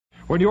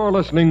When you're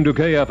listening to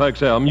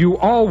KFXM, you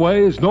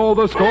always know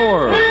the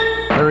score.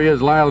 There he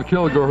is, Lyle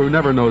Kilgore, who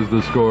never knows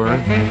the score.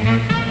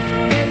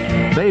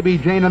 Baby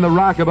Jane and the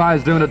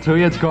Rockabilly's doing it to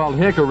you. It's called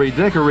Hickory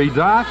Dickory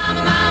Dock,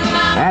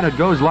 and it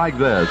goes like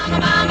this.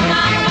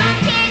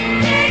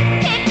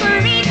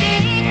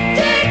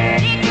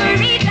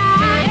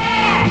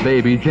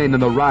 Baby Jane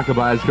and the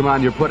Rockabilly's, come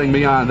on, you're putting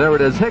me on. There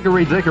it is,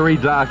 Hickory Dickory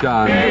Dock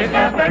on.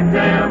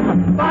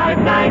 KFXM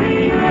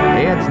 590.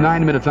 It's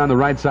 9 minutes on the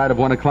right side of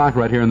 1 o'clock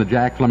right here in the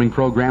Jack Fleming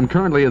program.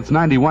 Currently, it's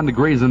 91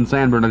 degrees in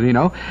San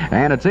Bernardino,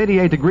 and it's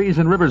 88 degrees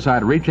in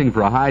Riverside, reaching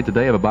for a high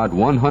today of about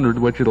 100,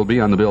 which it'll be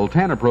on the Bill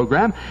Tanner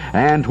program,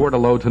 and toward a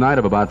low tonight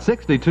of about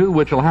 62,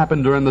 which will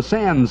happen during the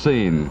sand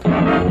scene.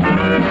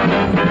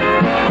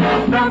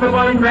 Number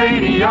one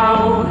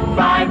radio,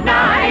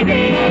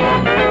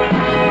 590.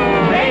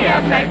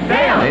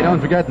 Hey,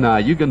 don't forget now,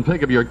 you can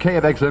pick up your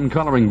KFXM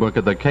coloring book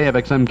at the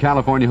KFXM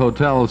California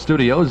Hotel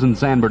Studios in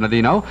San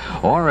Bernardino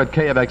or at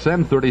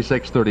KFXM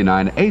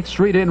 3639 8th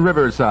Street in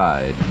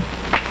Riverside.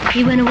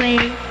 He went away,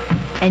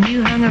 and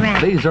you hung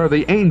around. These are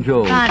the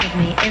Angels. Bothered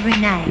me every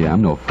night. Yeah,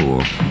 I'm no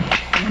fool.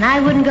 And I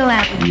wouldn't go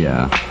out with you.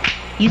 Yeah.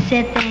 You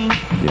said things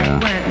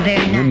that weren't very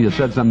nice. And you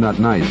said something not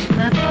nice.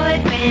 My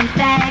boyfriend's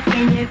back,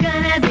 and you're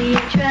gonna be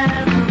in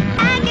trouble.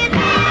 I can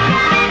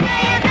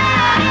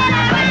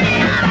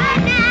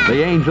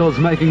The Angels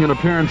making an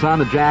appearance on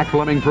the Jack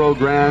Fleming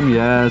program.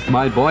 Yes,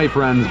 my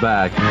boyfriend's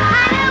back.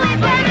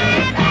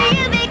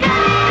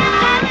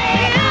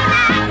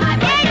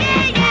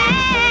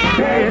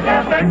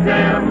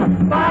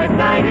 KFXM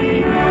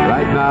 590.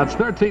 Right now, it's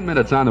 13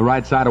 minutes on the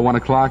right side of 1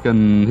 o'clock,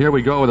 and here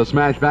we go with a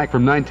smash back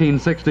from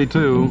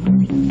 1962.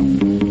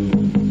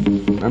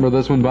 Remember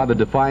this one by the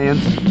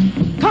Defiants?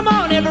 Come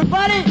on,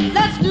 everybody,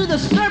 let's do the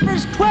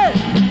surfer's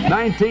twist.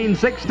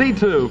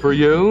 1962 for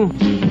you.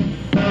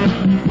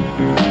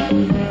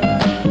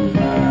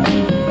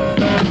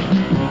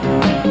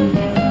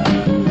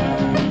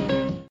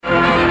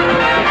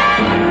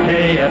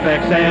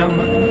 KFXM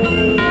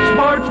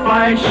Sports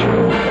Flash.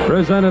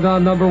 Presented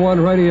on number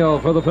one radio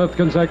for the 5th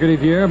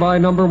consecutive year by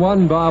number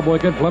one Bob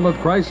Wickett, Plymouth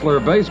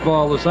Chrysler.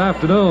 Baseball this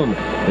afternoon.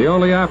 The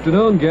only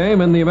afternoon game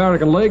in the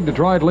American League.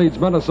 Detroit leads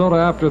Minnesota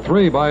after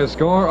 3 by a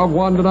score of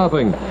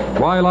 1-0.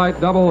 Twilight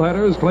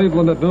doubleheaders,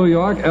 Cleveland at New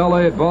York,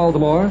 L.A. at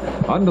Baltimore.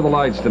 Under the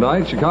lights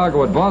tonight,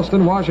 Chicago at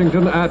Boston,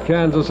 Washington at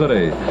Kansas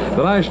City.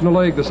 The National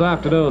League this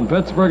afternoon,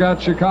 Pittsburgh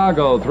at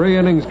Chicago. 3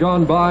 innings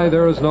gone by,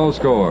 there is no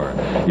score.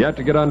 Yet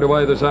to get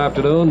underway this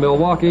afternoon,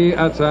 Milwaukee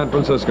at San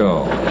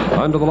Francisco.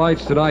 Under the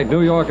lights tonight,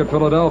 New York at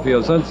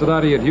Philadelphia,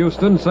 Cincinnati at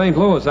Houston, St.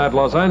 Louis at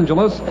Los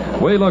Angeles.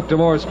 We look to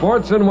more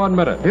sports in 1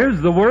 minute. Here's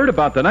the word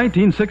about the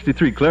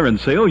 1963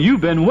 clearance sale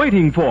you've been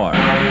waiting for.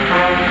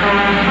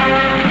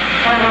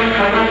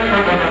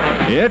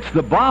 It's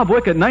the Bob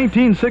Wickett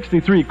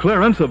 1963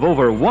 clearance of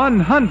over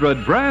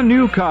 100 brand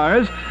new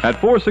cars at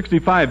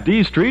 465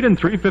 D Street and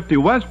 350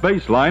 West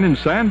Baseline in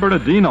San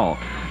Bernardino.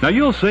 Now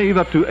you'll save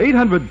up to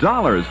 $800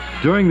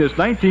 during this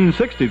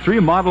 1963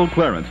 model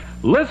clearance.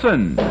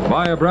 Listen.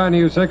 Buy a brand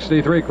new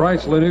 63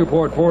 Chrysler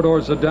Newport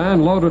 4-door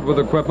sedan loaded with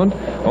equipment.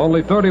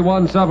 Only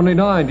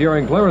 $31.79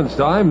 during clearance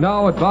time.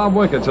 Now at Bob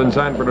Wickett's in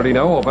San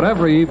Bernardino. Open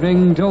every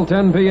evening till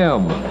 10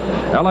 p.m.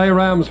 L.A.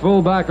 Rams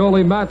fullback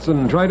Ole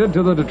Matson traded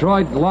to the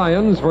Detroit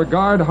Lions for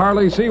guard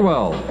Harley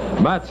Sewell.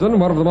 Matson,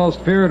 one of the most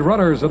feared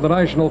runners in the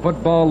National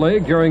Football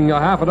League during a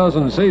half a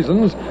dozen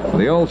seasons for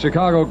the old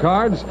Chicago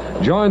Cards,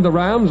 joined the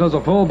Rams as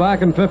a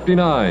fullback in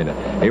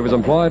 '59. He was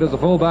employed as a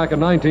fullback in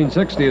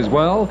 1960 as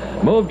well.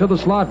 Moved to the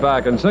slot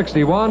back in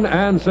 61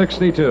 and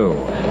 62.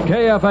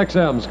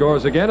 KFXM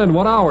scores again in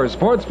 1 hour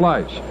Sports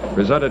Flash.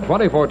 Presented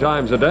 24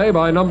 times a day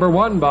by number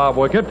one Bob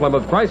Wickett,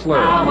 Plymouth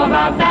Chrysler. How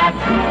about that?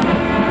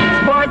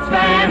 Sports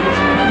fans.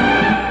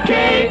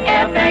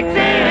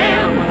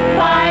 KFXM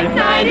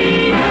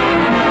 590.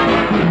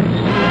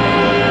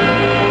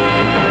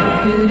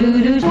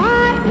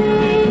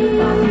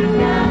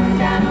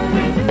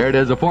 There it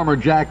is, a former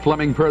Jack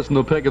Fleming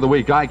personal pick of the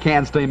week. I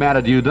Can't Stay Mad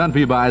at You, done for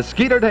you by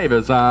Skeeter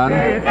Davis on.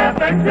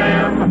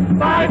 KFXM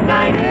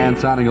 590. And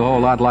sounding a whole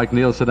lot like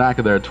Neil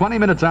Sedaka there. 20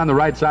 minutes on the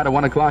right side of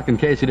 1 o'clock in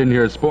case you didn't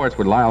hear sports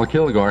with Lyle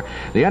Kilgore.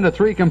 The end of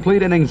 3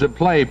 complete innings of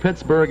play.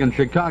 Pittsburgh and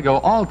Chicago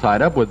all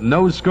tied up with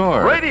no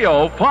score.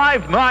 Radio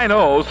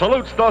 590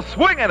 salutes the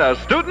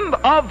swingin'est student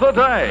of the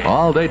day.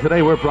 All day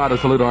today, we're proud to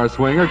salute our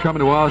swinger,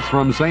 coming to us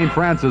from St.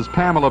 Francis,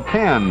 Pamela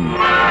Penn.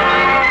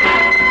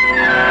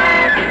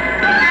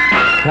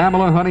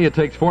 Pamela, honey, it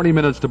takes 40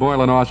 minutes to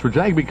boil an ostrich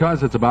egg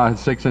because it's about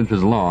 6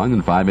 inches long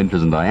and 5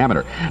 inches in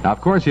diameter. Now, of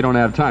course, you don't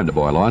have time to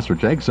boil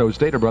ostrich eggs, so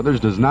Stater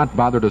Brothers does not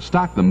bother to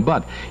stock them,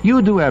 but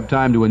you do have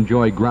time to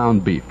enjoy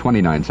ground beef,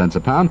 29 cents a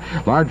pound.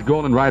 Large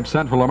golden ripe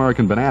Central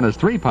American bananas,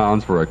 3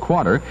 pounds for a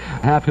quarter.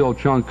 Half Hill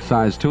chunk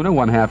size tuna,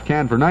 1/2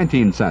 can for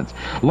 19 cents.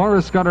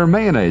 Laura Scudder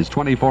mayonnaise,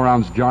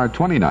 24-ounce jar,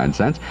 29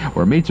 cents,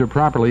 where meats are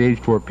properly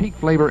aged for peak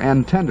flavor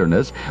and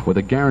tenderness with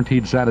a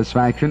guaranteed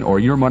satisfaction, or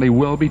your money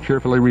will be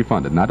cheerfully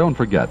refunded. Now, don't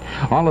forget,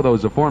 all of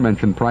those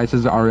aforementioned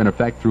prices are in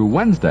effect through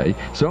Wednesday,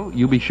 so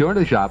you be sure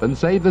to shop and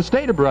save the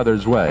Stater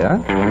Brothers way, huh?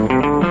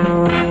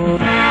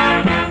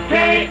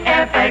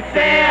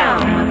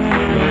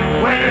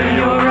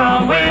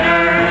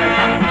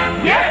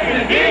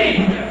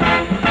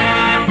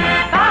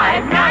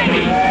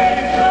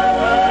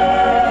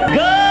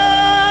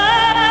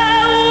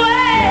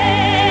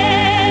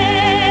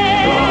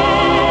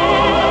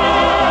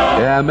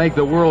 make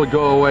the world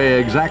go away.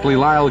 Exactly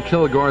Lyle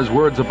Kilgore's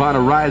words upon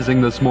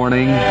arising this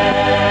morning.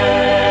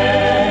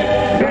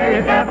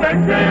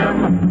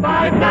 KFXM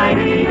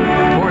 590.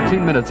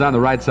 14 minutes on the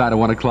right side of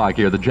 1 o'clock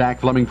here. The Jack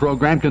Fleming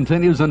program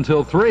continues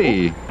until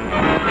 3.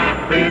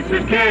 This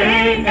is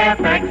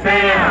KFXM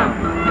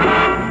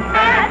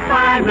at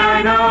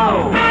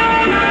 590.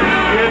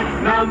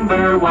 It's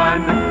number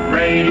one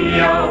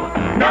radio,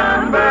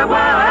 number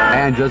one.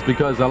 And just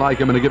because I like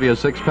him, I'm going to give you a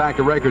 6-pack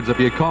of records if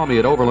you call me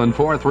at Overland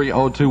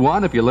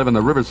 43021 if you live in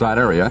the Riverside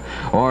area,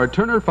 or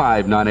Turner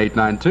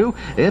 59892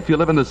 if you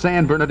live in the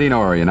San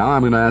Bernardino area. Now,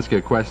 I'm going to ask you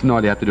a question. All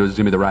you have to do is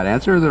give me the right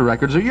answer. The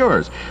records are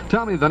yours.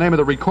 Tell me the name of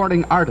the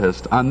recording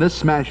artist on this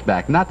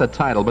smashback. Not the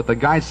title, but the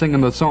guy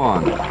singing the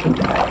song.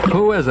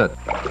 Who is it?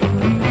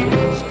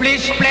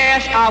 Splish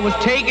splash, I was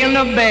taking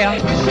a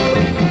bath.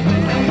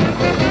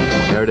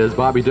 There it is,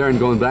 Bobby Darin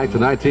going back to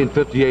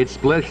 1958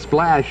 Splish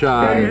Splash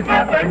on.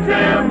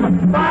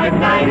 KFXM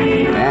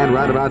 590. And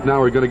right about now,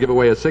 we're going to give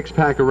away a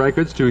 6-pack of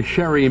records to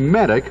Sherry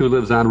Medic, who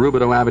lives on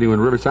Rubidoux Avenue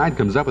in Riverside.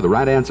 Comes up with the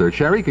right answer.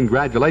 Sherry,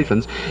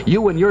 congratulations. You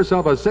win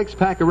yourself a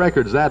 6-pack of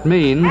records. That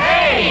means...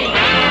 Hey,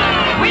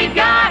 we've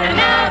got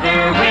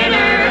another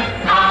winner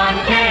on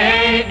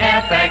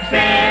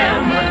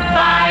KFXM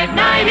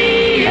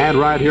 590. And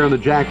right here on the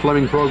Jack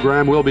Fleming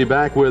program, we'll be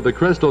back with the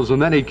Crystals, and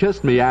then he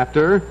kissed me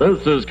after...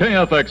 This is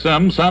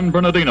KFXM San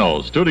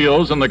Bernardino,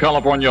 studios in the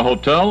California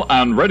Hotel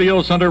and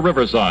Radio Center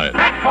Riverside.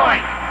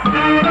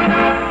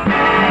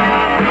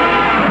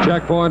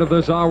 Checkpoint of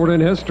this hour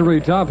in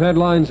history. Top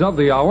headlines of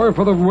the hour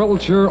for the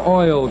Wilshire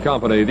Oil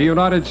Company. The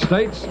United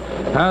States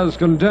has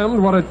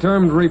condemned what it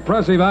termed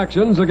repressive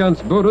actions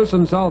against Buddhists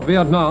in South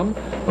Vietnam,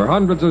 where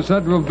hundreds are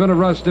said to have been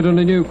arrested in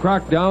a new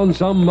crackdown.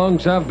 Some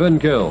monks have been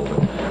killed.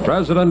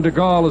 President de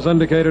Gaulle has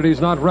indicated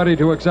he's not ready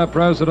to accept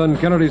President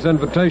Kennedy's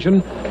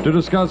invitation to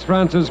discuss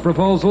France's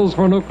proposals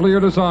for nuclear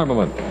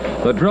disarmament.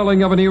 The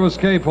drilling of a new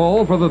escape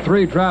hole for the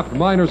 3 trapped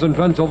miners in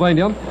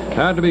Pennsylvania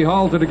had to be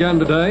halted again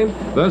today.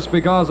 This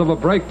because of a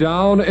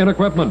breakdown in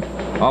equipment.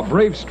 A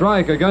brief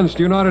strike against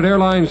United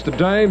Airlines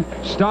today,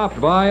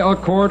 stopped by a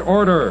court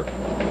order.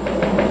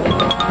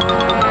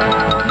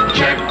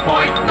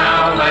 Checkpoint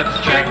now, let's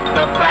check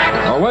the facts.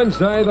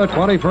 Wednesday, the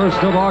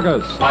 21st of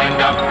August.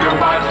 Wind up your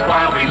watch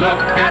while we look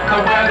at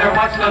the weather.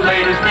 What's the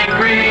latest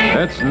degree?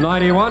 It's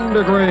 91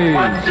 degrees.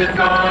 What's it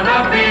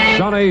gonna be?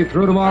 Sunny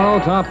through tomorrow,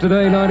 top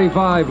today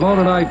 95, low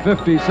tonight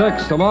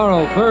 56.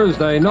 Tomorrow,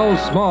 Thursday, no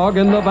smog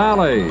in the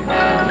valley.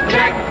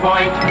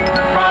 Checkpoint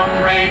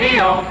from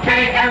Radio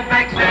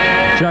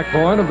KFXM.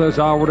 Checkpoint of this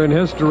hour in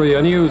history,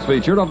 a news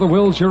feature of the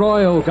Wilshire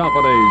Oil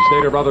Company.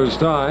 Stater Brothers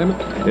time,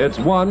 it's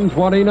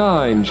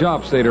 1:29.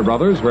 Shop Stater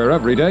Brothers, where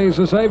every day is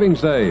a savings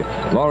day.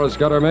 Laura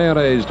Scudder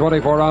mayonnaise,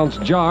 24-ounce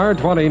jar,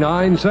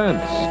 29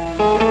 cents.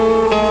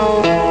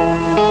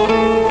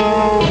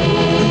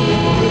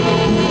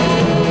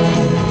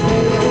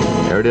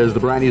 There it is, the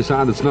brand new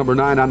sound. It's number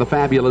 9 on the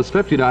Fabulous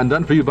 59,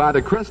 done for you by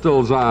the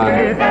Crystals on.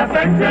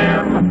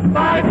 KFXM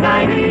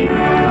 590.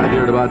 Right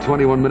here at about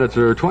 21 minutes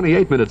or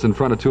 28 minutes in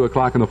front of 2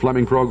 o'clock in the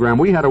Fleming program.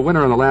 We had a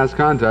winner in the last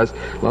contest.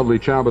 Lovely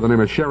child by the name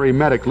of Sherry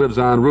Medic, lives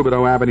on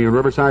Rubidoux Avenue in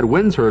Riverside,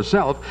 wins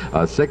herself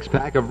a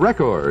 6-pack of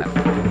records. We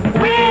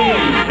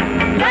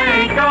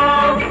thank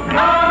all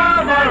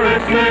the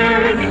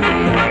listeners.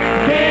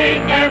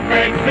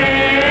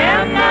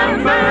 KFXM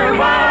number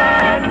 1.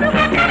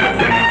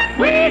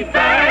 We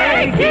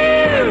thank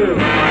you.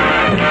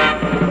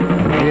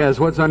 Yes,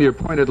 what's on your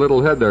pointed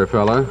little head there,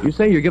 fella? You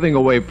say you're giving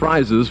away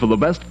prizes for the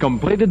best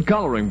completed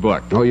coloring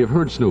book. Oh, you've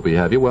heard Snoopy,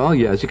 have you? Well,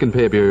 yes, you can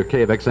pay up your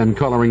KFXM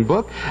coloring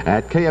book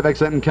at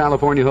KFXM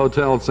California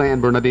Hotel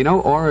San Bernardino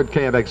or at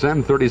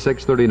KFXM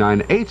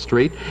 3639 8th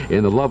Street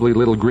in the lovely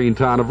little green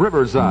town of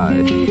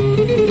Riverside.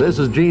 This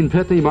is Gene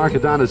Pitney. Mark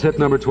it down as hit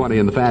number 20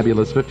 in the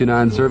Fabulous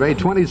 59 survey.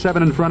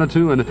 27 in front of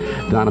 2, and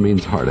Donna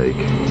means heartache.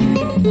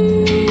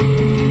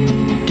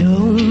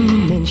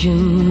 Don't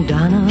mention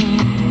Donna.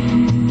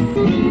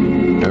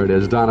 There it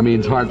is, Donna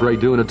means heartbreak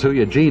doing it to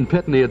you. Gene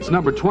Pitney, it's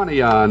number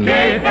 20 on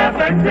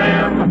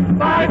KFXM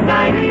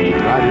 590.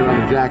 right here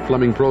on the Jack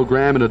Fleming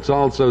program, and it's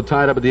also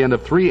tied up at the end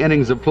of 3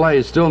 innings of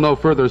play. Still no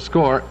further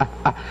score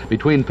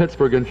between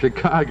Pittsburgh and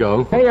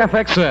Chicago.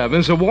 KFXM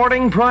is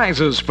awarding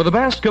prizes for the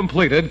best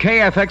completed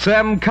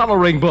KFXM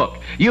coloring book.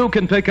 You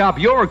can pick up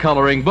your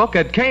coloring book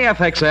at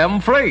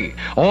KFXM free,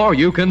 or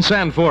you can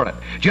send for it.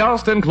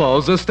 Just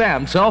enclose a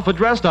stamped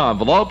self-addressed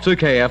envelope to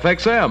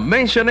KFXM,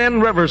 Mission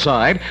in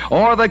Riverside,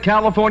 or the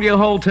California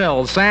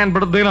Hotel San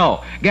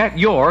Bernardino. Get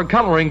your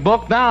coloring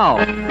book now.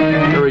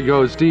 Here he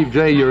goes, Steve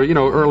J., your,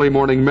 early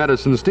morning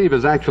medicine. Steve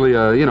is actually,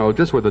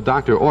 just what the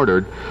doctor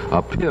ordered,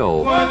 a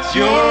pill. What's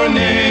your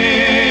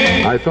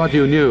name? I thought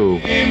you knew.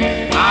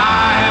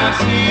 I have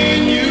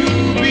seen you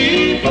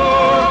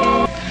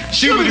before.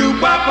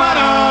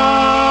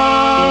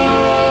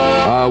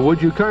 Shoo-ba-doo-ba-ba-da.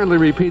 Would you kindly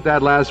repeat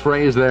that last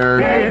phrase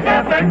there?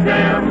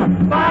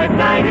 KFXM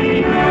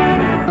 590.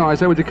 No, I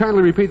said, would you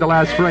kindly repeat the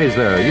last phrase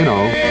there?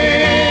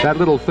 That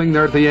little thing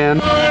there at the end.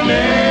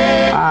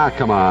 Ah,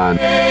 come on.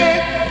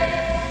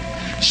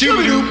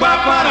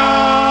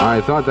 Shoo-doo-ba-ba-da.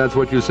 I thought that's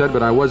what you said,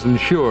 but I wasn't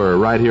sure.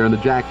 Right here in the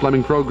Jack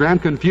Fleming program,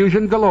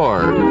 confusion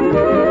galore.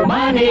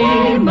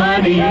 Money,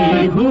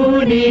 money,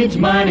 who needs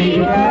money?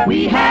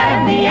 We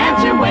have the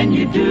answer when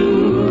you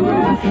do.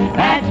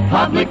 At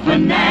Public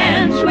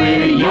Finance,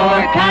 we're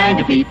your kind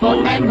of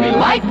people, and we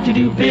like to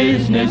do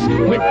business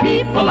with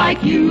people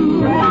like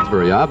you. It's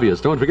very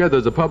obvious. Don't forget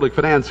there's a public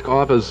finance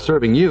office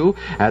serving you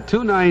at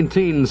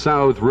 219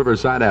 South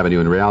Riverside Avenue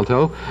in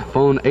Rialto.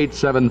 Phone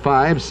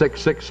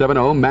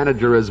 875-6670.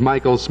 Manager is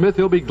Michael Smith.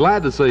 He'll be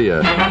glad to see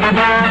you.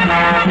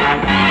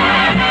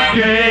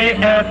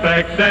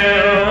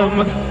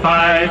 KFXM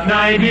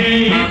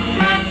 590.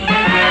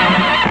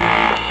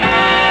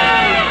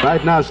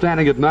 Right now,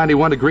 standing at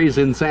 91 degrees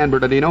in San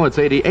Bernardino, it's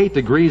 88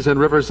 degrees in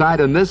Riverside,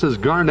 and this is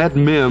Garnett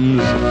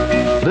Mims.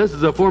 This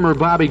is a former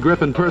Bobby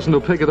Griffin personal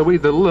pick of the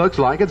week that looks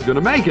like it's going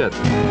to make it.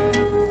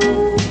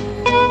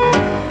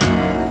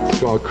 It's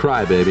called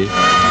Cry Baby.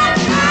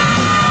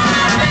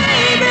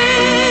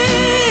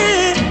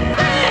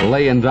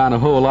 Laying down a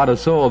whole lot of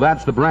soul.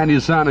 That's the brand new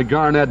sound of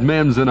Garnett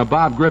Mims and a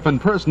Bob Griffin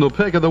personal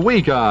pick of the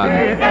week on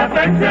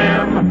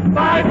KFXM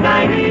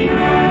 590.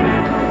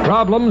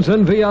 Problems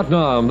in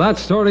Vietnam. That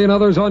story and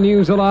others on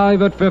News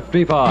Alive at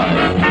 55.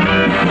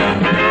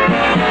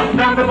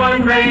 Number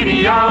one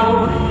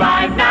radio,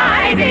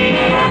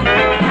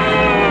 590.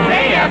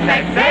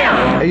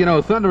 KFXM. Hey, you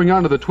know, thundering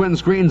onto the twin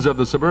screens of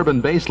the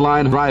suburban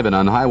Baseline Drive-In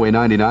on Highway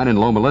 99 in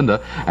Loma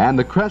Linda and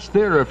the Crest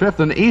Theater, 5th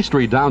and East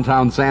Street,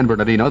 downtown San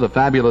Bernardino, the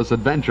fabulous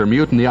adventure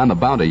Mutiny on the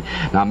Bounty.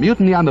 Now,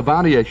 Mutiny on the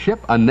Bounty, a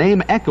ship, a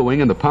name echoing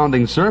in the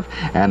pounding surf,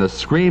 and a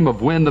scream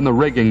of wind in the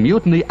rigging.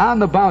 Mutiny on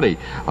the Bounty,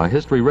 a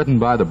history written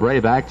by the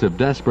brave acts of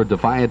desperate,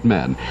 defiant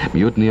men.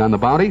 Mutiny on the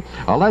Bounty,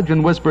 a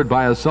legend whispered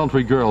by a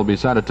sultry girl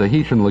beside a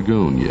Tahitian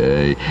lagoon.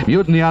 Yay.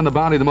 Mutiny on the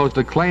Bounty, the most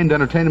acclaimed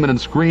entertainment in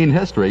screen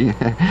history,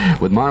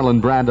 with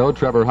Marlon Brando,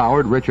 Trevor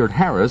Howard, Richard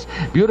Harris,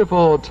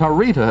 beautiful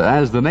Tarita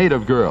as the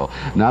native girl.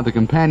 Now the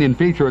companion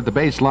feature at the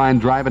Baseline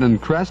Drive-In and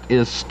Crest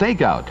is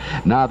Stakeout.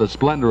 Now the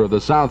splendor of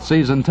the South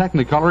Season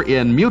Technicolor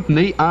in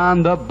Mutiny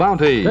on the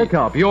Bounty. Pick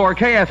up your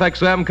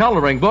KFXM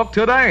coloring book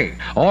today,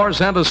 or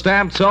send a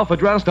stamped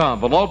self-addressed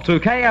envelope to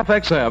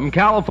KFXM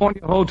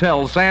California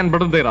Hotel San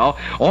Bernardino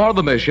or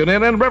the Mission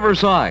Inn in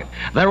Riverside.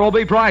 There will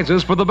be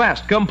prizes for the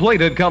best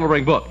completed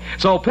coloring book.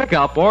 So pick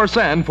up or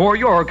send for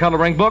your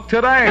coloring book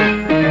today.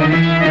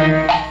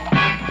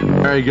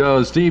 There he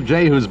goes, Steve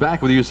J., who's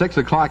back with you 6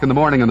 o'clock in the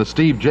morning on the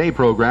Steve J.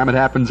 program. It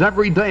happens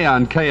every day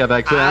on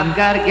KFXM. I've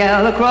got a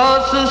gal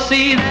across the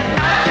sea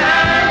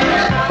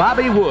that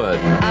Bobby Wood.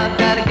 I've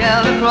got a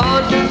gal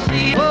across the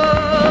sea.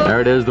 Whoa. There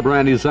it is, the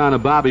brand new sound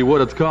of Bobby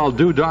Wood. It's called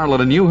Do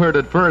Darlin', and you heard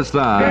it first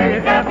on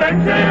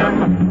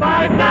KFXM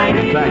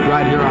 590. In fact,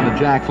 right here on the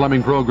Jack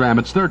Fleming program.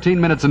 It's 13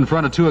 minutes in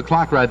front of 2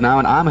 o'clock right now,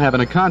 and I'm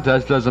having a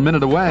contest just a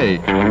minute away.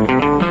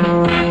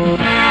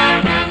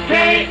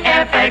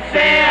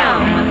 KFXM,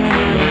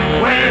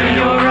 where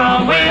you're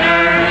a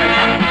winner.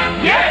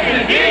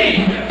 Yes,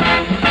 indeed.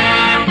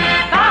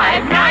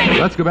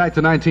 590. Let's go back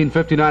to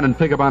 1959 and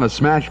pick up on a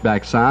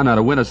smashback sound. Now,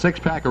 to win a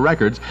 6-pack of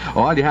records,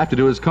 all you have to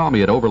do is call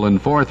me at Oberlin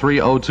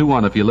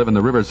 43021 if you live in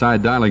the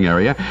Riverside dialing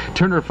area,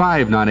 Turner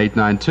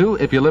 59892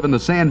 if you live in the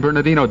San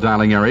Bernardino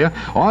dialing area.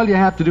 All you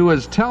have to do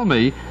is tell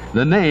me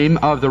the name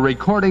of the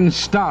recording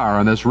star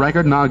on this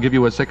record, and I'll give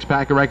you a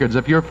 6-pack of records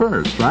if you're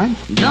first, right?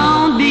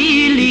 Don't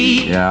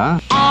believe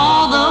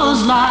all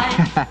those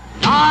lies.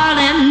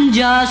 Darling,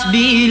 just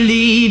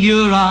believe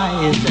your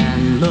eyes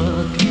and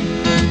look.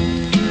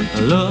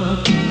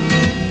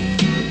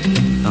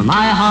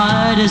 My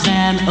heart is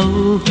an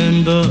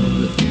open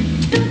book.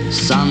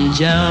 Some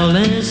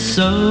jealous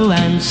so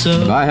and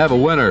so. I have a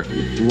winner.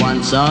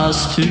 Wants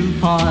us to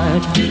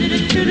part.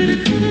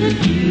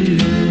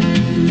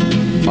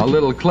 A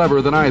little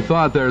cleverer than I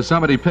thought there.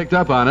 Somebody picked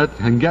up on it,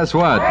 and guess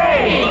what?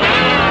 Hey,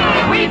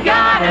 we've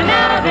got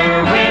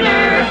another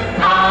winner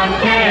on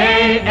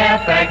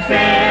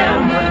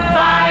KFXM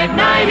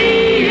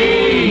 590.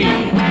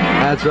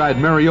 That's right,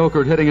 Mary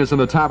Okert hitting us in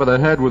the top of the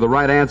head with the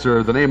right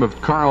answer. The name of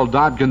Carl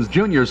Dodkins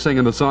Jr.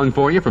 singing the song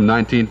for you from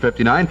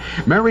 1959.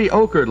 Mary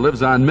Okert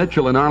lives on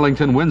Mitchell in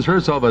Arlington, wins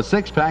herself a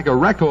 6-pack of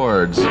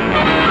records.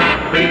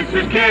 This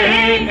is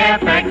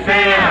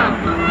KFXM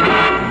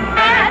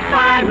at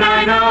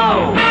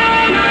 590.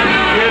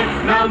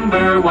 It's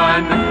number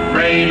one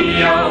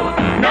radio,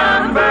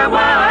 number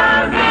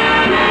one.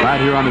 Right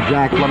here on the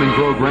Jack Fleming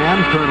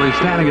program, currently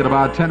standing at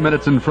about 10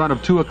 minutes in front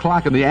of 2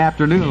 o'clock in the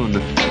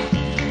afternoon.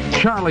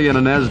 Charlie and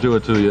Inez do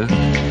it to you.